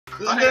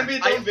This is gonna be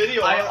its own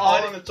video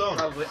all on its own.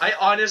 Probably. I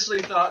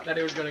honestly thought that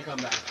it was gonna come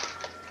back.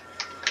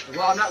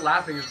 Well, I'm not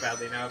laughing as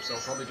badly now, so I'll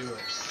probably do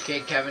worse. Okay,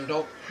 Kevin,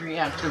 don't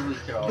preemptively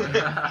throw it.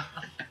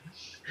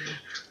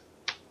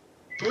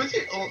 Who is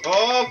it?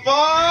 Oh,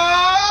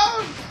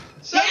 fuck!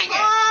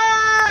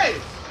 Senpai!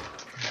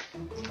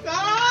 No!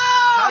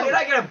 How did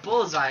I get a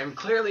bullseye? I'm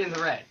clearly in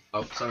the red.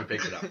 Oh, someone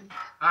picked it up.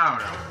 I don't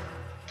know.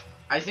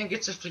 I think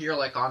it's if you're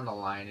like on the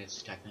line,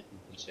 it's technically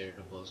considered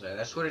a bullseye.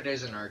 That's what it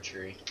is in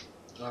archery.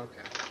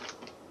 Okay.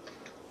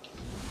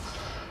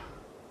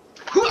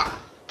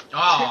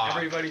 Oh,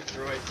 Everybody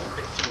threw it a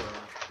bit too early.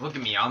 look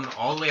at me. I'm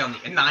all the way on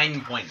the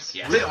 9 points.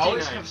 Yes. They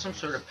always 59. have some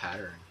sort of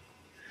pattern.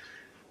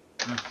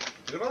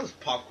 Look at all this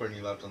popcorn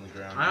you left on the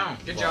ground. I know.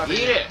 Good job. Eat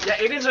it. Yeah,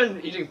 Aiden's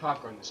been eating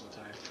popcorn this whole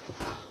time.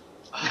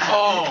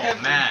 Oh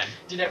man.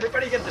 Did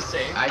everybody get the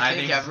same? I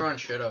think think everyone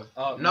should have.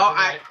 Oh, No,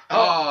 I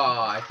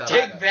thought.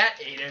 Take that,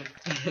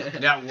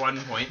 Aiden. That 1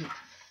 point.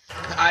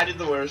 I did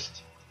the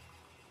worst.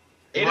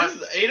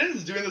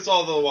 Aiden's doing this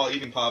all the while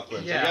eating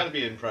popcorn, so Yeah. you gotta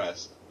be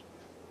impressed.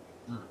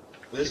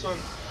 This one,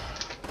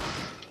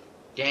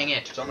 Dang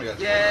it. somebody got.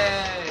 Yay!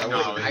 That No,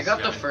 wasn't it's I got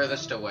the good.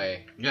 furthest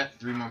away. You got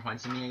 3 more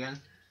points than me again.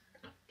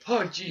 Oh,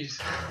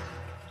 jeez.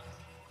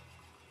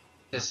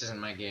 This isn't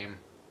my game.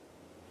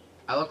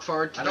 I look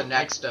forward to I the don't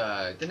next.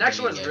 The next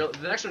mini one's game. real.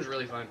 The next one's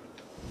really fun.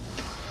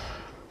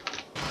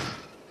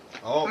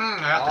 Oh, I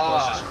got the Oh.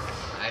 closest.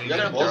 I You didn't got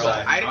even a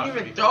bullseye. throw. I didn't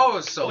even throw. It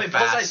was so wait,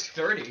 bullseye's fast.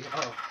 30.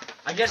 Oh.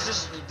 I guess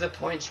just the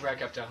points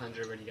rack up to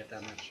 100 when you get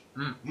that much.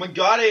 oh my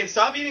god, Aiden,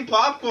 stop eating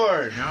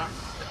popcorn! No.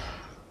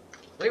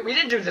 Wait, we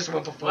didn't do this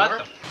one before.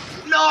 What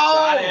the? No!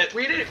 Got it.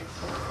 We didn't.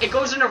 It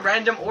goes in a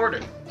random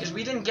order because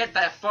we didn't get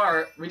that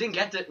far. We didn't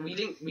get that.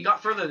 We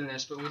got further than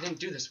this, but we didn't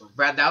do this one.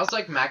 Brad, that was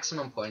like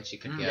maximum points you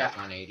could get Yeah.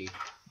 on 80.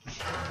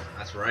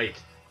 That's right.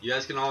 You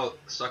guys can all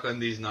suck on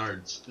these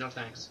nards. No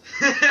thanks.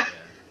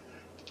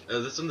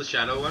 Is this in the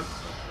shadow one?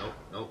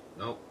 Nope.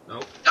 Oh,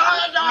 no!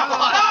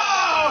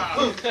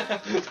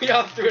 We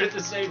all threw it at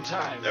the same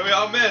time. Then we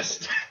all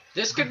missed.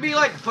 This could be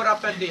like put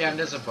up at the end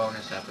as a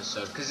bonus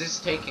episode because it's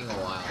taking a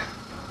while.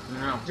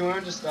 No. Do you want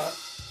to just stop?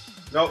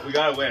 Nope, we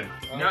gotta win.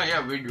 No,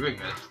 yeah, we're doing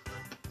this.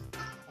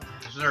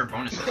 This is our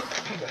bonus.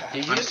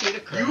 Did you just eat a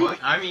curl?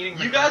 I'm eating.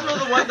 You guys were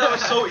the one that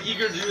was so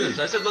eager to do this.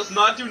 I said, let's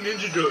not do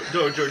Ninja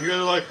Dojo. And you guys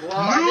are like, Well,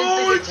 I no,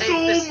 didn't it's think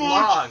it'd take this so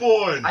much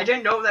fun. I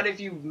didn't know that if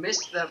you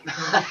missed the.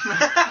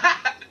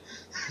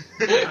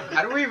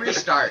 How do we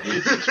restart?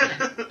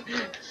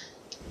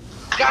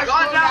 Guys, go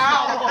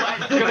now! I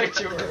threw it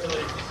too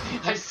early.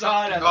 I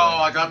saw it. Oh,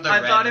 I got the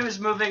I red. thought it was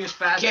moving as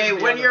fast. Okay, as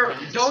the when other you're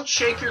ones. don't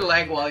shake your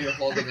leg while you're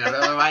holding it,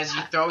 otherwise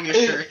you throw your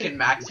shuriken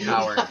max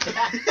power.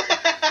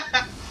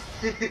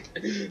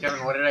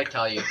 Kevin, what did I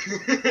tell you?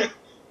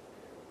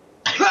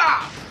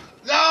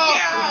 No!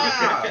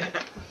 Yeah!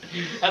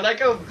 I like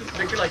how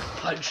Victor like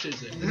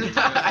punches it.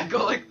 I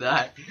go like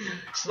that.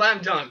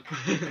 Slam dunk.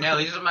 Yeah, at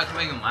least I'm not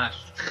coming in last.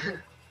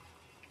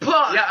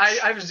 Punch! Yeah, I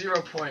have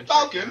 0 points.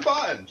 Falcon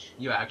punch.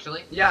 You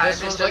actually? Yeah,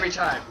 This I missed was every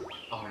time.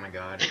 Oh my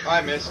god.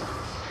 I missed.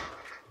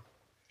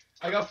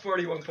 I got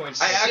 41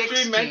 points. I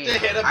actually meant to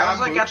hit a I was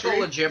like bamboo at the tree.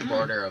 legit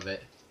border of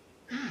it.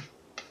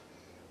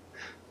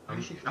 I'm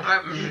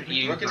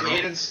eating. Look at girl.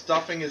 Aiden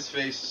stuffing his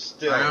face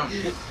still. I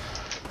know.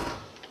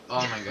 Oh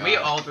my god. We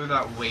all threw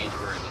that way too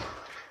early.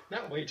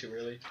 Not way too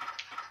early.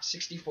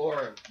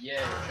 64. Yay.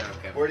 Shut up,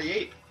 Kevin.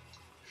 48.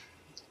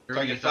 You're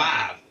Target gonna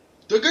 5.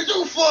 Target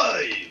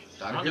 5.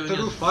 Stop I'm doing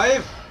doing this.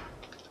 5.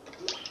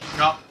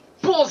 No,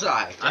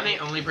 Bullseye! I'm the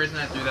only person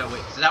that threw that way.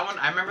 So that one,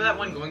 I remember that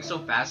one going so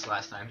fast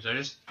last time. So I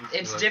just.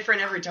 It's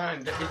different every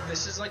time.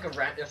 This is like a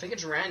I think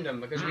it's random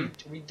because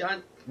we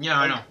done. Yeah,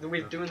 I know.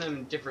 We're doing them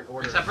in different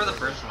order. Except for the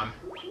first one.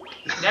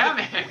 Damn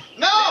it!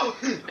 No!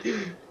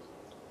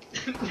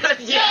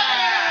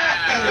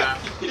 Yeah!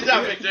 Good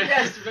job, Victor.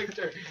 Yes,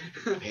 Victor.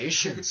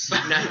 Patience.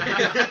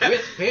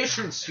 With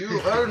patience,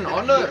 you earn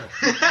honor.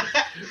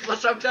 Well,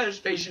 sometimes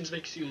patience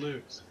makes you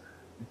lose.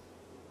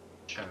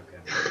 Shut up,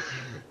 Kevin.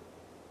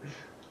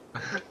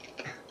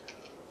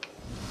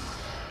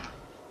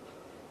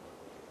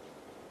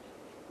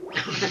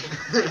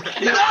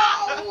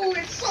 No!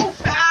 It's so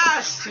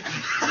fast!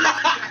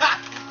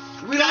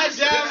 We God lose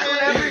damn this one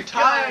it. every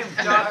time.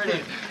 Darn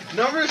it.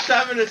 Number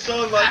 7 is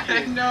so I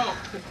unlucky. know.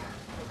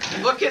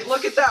 Look at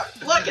that!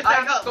 Look at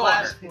I that got score!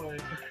 last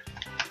point.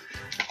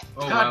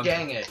 Oh, God wow.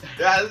 dang it!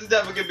 Yeah, this is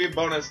definitely gonna be a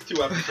bonus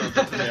 2 episodes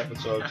or 3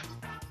 episodes.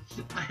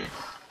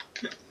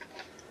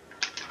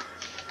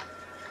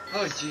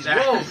 Oh jeez! That-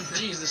 Whoa!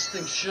 Jeez, this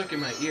thing shook in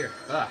my ear.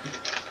 Ah.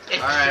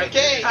 Alright.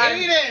 Okay,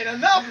 Aiden,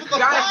 enough with the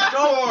Guys,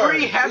 don't popcorn!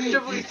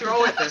 preemptively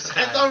throw it this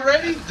time. It's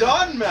already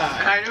done, man!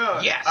 I know.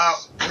 Yes.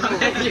 Oh.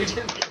 You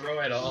didn't throw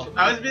it all.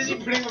 I was busy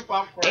putting the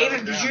popcorn.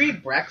 Aiden, did you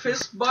eat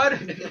breakfast, bud?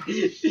 Fuck,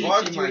 Did you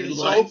man, eat he's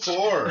so lunch?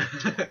 poor.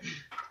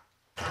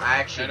 I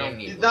actually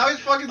didn't eat. Now he's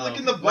fucking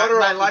licking the My, butter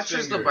my off lunch his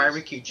was the fingers.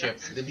 barbecue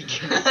chips at the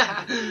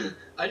beginning.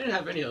 I didn't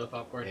have any of the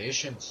popcorn.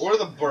 Patience. Or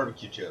the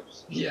barbecue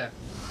chips. Yeah.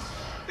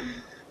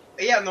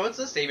 Yeah, no, it's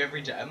the same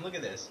every time. Look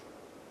at this.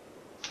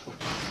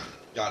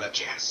 Got it.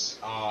 Yes.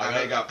 Oh,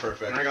 I got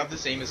perfect. And I got the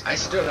same as I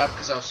stood up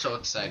because I was so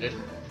excited.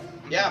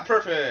 Yeah,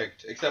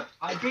 perfect. Except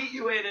I beat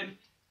you, Aiden.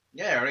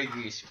 Yeah, I already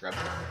agree, scrub.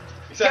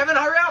 Kevin,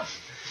 hurry up!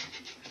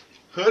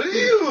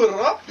 hurry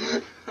up.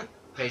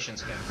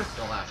 Patience, Kevin.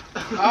 Don't laugh.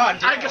 Oh,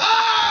 damn.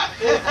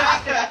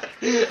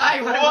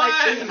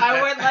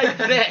 I went like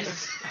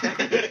this.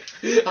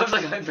 I was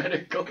like, I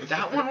better go.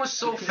 That one was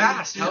so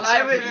fast. How's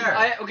that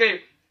fair?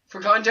 Okay,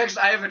 for context,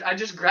 I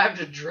just grabbed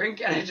a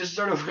drink and I just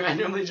sort of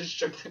randomly just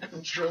shook the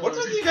controller. What's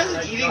with you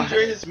guys eating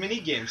during this mini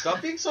game?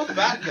 Stop being so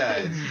fat,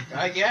 guys.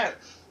 I get.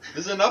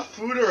 There's enough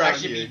food around I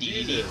should here. be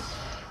Jesus.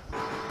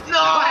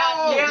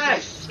 No!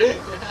 Yes!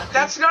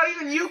 That's not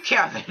even you,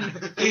 Kevin.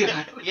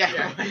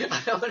 Yeah.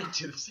 I don't want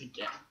to do this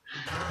again.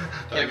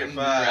 Target Kevin would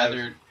five.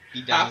 rather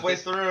be done Halfway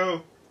with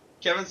through.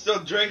 Kevin's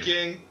still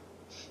drinking.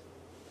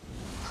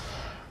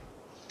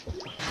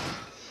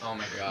 Oh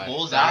my god.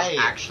 Bullseye. That was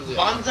actually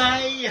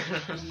Bonsai.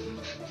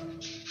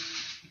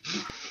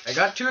 I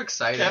got too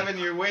excited. Kevin,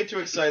 you're way too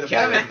excited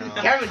Kevin, about it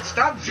now. Kevin,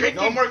 stop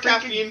drinking. No more freaking-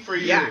 caffeine for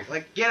you. Yeah,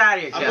 like get out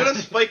of here, I'm Kevin. gonna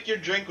spike your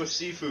drink with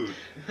seafood.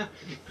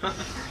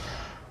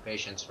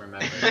 Patience,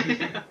 remember.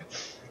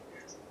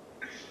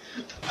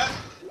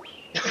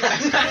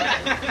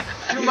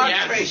 Too much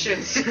Yes.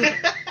 patience.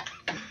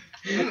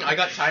 I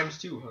got times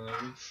 2.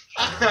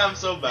 I'm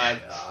so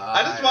bad.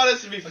 I just want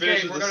us to be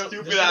finished with this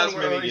stupid ass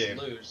mini game.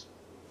 Lose.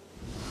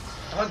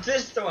 On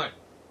this one.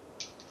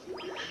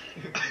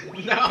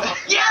 No.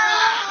 Yeah!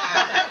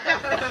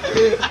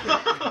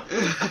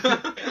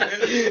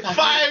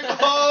 5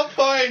 whole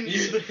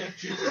points.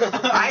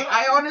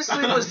 I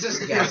honestly was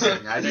just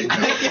guessing. I didn't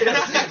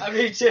know.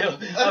 Me too.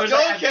 Let's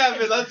go,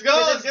 Kevin. Let's go.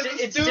 Let's get this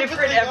It's stupid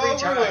different thing every over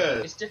time.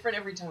 with. It's different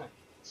every time.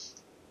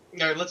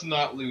 No, let's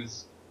not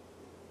lose.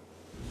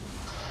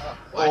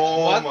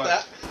 Oh What my.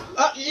 the?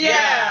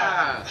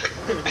 Yeah!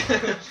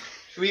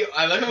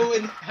 I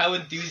love how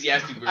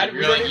enthusiastic we were. I- We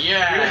were like,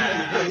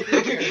 yeah.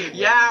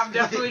 Yeah, I'm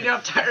definitely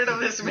not tired of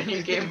this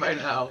mini game by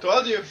now.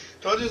 Told you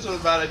this was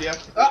a bad idea.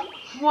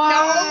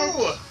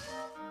 What?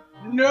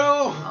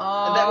 No.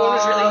 And that one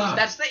was really easy.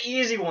 That's the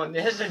easy one.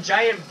 It has a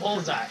giant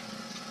bullseye.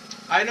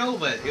 I know,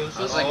 but it was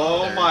just like.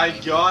 Oh my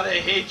god, I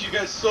hate you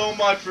guys so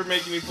much for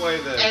making me play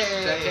this.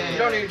 You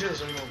don't need to do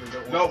this anymore.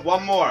 Don't No, worry.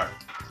 one more.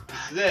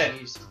 This is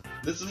it.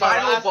 This is my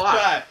Final last boss.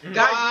 try.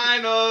 Guys-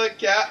 Final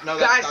cap. No,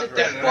 that's Guys, not at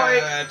this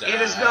right. point, it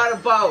is not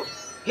about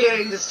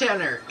hitting the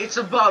center. It's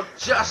about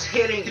just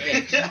hitting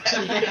it.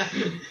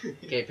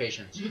 Okay,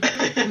 patience.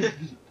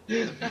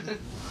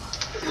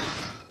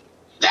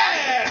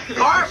 Yeah!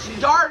 Gosh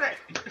darn it!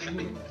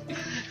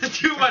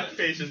 Too much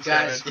patience,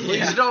 Guys, Kevin.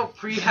 please don't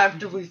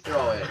preemptively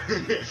throw it.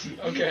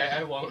 Okay,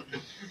 I won't.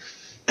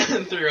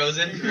 Throws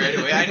it right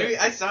away.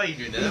 I saw you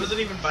doing that. That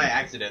wasn't even by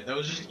accident. That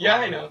was just. Yeah,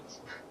 I know.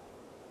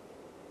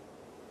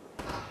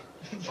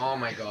 Oh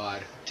my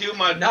god. Too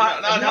much.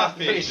 Not Not enough enough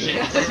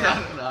patience. That's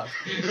not enough.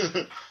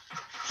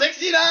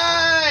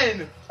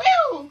 69!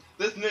 Woo!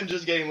 This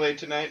ninja's getting late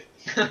tonight.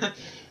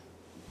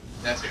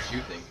 That's what you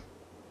think.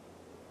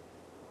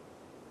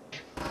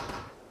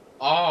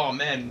 Oh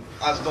man.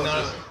 I was close.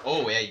 No.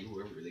 Oh yeah, you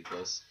were really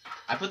close.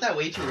 I put that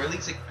way too early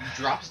because it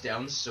drops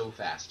down so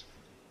fast.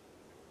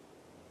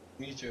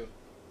 Me too.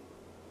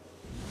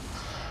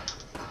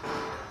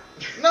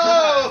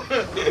 No! Me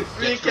and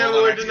Get Kevin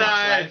trolled were on Xbox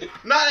denied. Live.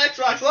 Not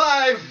Xbox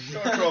Live.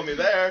 Don't troll me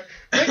there.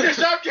 Victor,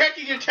 stop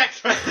checking your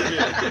text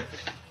messages.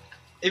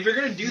 If you're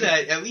gonna do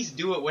that, at least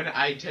do it when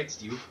I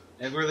text you.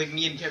 And we're like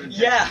me and Kevin.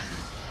 text. Yeah.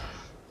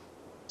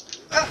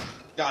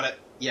 Got it.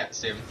 Yeah,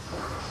 same.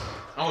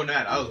 Oh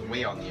man, I was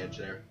way on the edge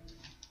there.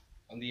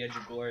 On the edge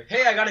of glory.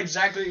 Hey, I got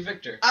exactly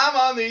Victor. I'm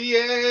on the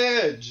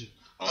edge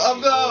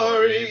of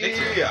glory.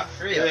 Victor,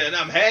 hurry up. And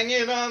I'm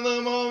hanging on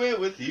the moment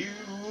with you.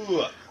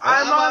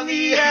 I'm on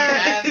the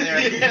edge.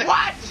 Yeah.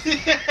 What?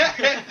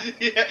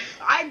 Yeah.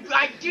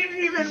 I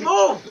didn't even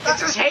move. It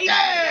just hated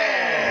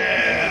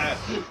Yeah.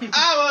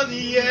 I'm on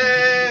the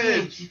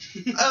edge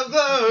of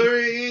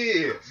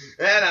glory,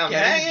 and I'm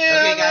hanging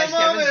Okay, on guys, the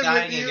Kevin's moment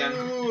dying with again.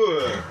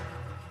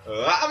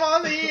 you. I'm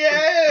on the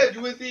edge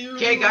with you.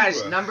 Okay,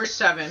 guys, number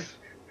 7. You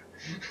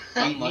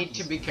Unlucky. need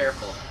to be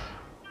careful.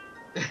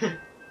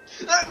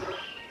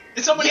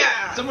 Someone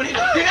Yeah. Someone hit.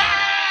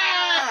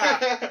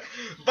 Yeah!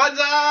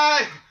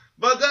 Banzai!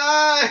 Banzai!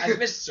 I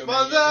missed so many.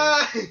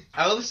 Banzai!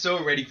 I was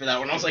so ready for that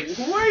one. I was like,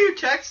 Who are you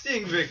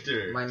texting,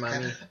 Victor? My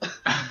mommy.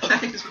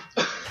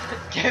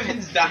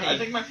 Kevin's dying. I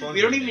think my phone.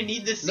 We don't even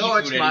need this No,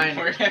 seafood it's mine.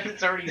 anymore.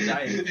 Kevin's already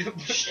dying.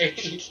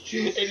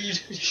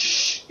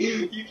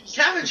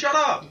 Kevin, shut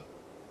up!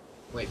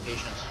 Wait,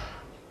 patience.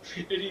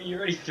 Aiden, you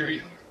already threw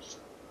yours.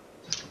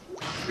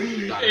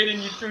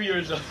 Aiden, you threw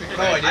yours up.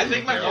 No, I I didn't.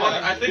 think my phone.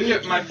 I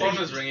think my phone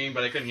was ringing,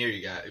 but I couldn't hear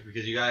you guys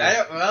because you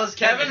guys.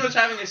 Kevin was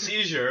having a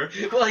seizure.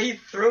 Well, he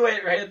threw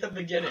it right at the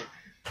beginning.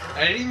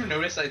 I didn't even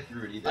notice I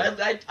threw it either.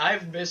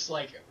 I've missed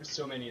like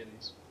so many of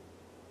these.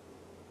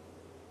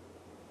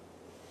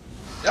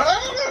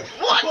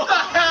 What the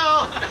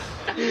hell?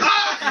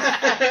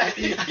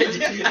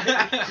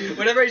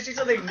 Whenever I see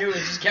something new, it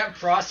just can't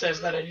process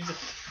that I need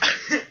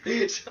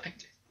to.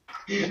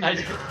 I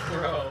didn't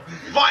throw.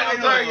 Final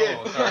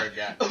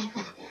target.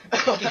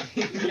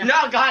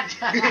 No, god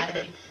damn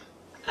it.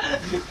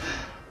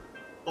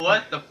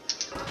 What the?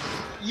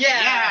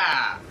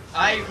 Yeah.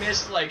 I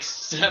missed like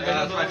 7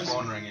 Yeah, of that's my those.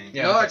 phone ringing.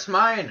 No, it's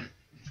mine.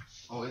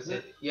 Oh, is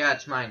it? Yeah,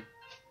 it's mine.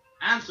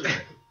 Answer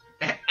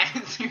it.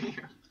 Answer your.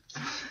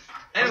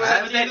 Anyway, What's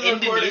that's with the end that of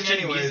the recording Indonesian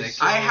anyways, music?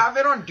 so- I have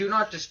it on Do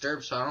Not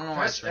Disturb, so I don't know why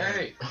Press it's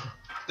ringing. A.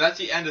 That's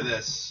the end of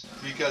this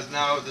because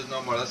now there's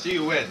no more. Let's see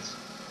who wins.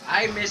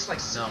 I missed like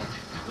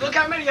Look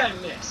how many I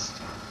missed.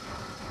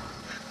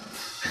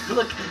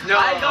 Look, No.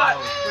 I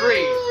got 3.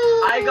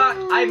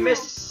 I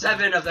missed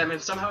 7 of them,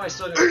 and somehow I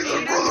still got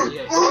 8 out of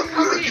the 8.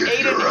 How many 8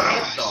 in the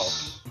hit though?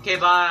 Okay,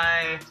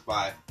 bye.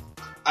 Bye.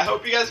 I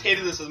hope you guys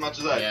hated this as much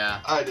as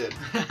I did.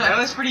 That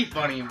was pretty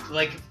funny.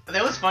 Like,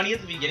 that was funny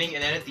at the beginning,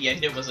 and then at the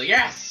end it was like,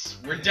 yes,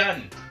 we're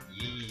done.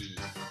 Yee.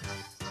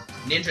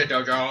 Ninja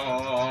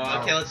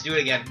Dojo. Okay, let's do it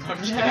again. I'm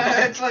just kidding.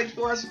 It's like,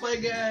 who wants to play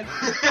again?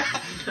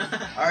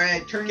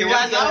 Alright, turn your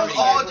Yeah, that was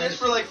all video. just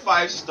for like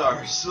 5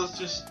 stars. So let's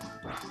just.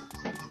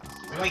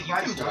 Wait, you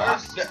 5 can block.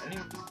 stars.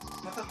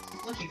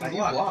 Look, you How can do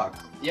you block.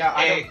 block? Yeah,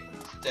 Hey.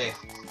 Hey.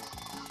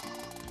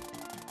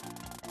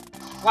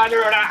 Why do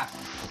it?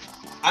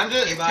 I'm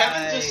just. Okay, bye.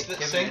 Kevin's just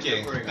Kevin, thinking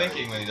don't worry about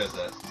it. when he does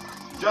that.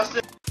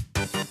 Justin.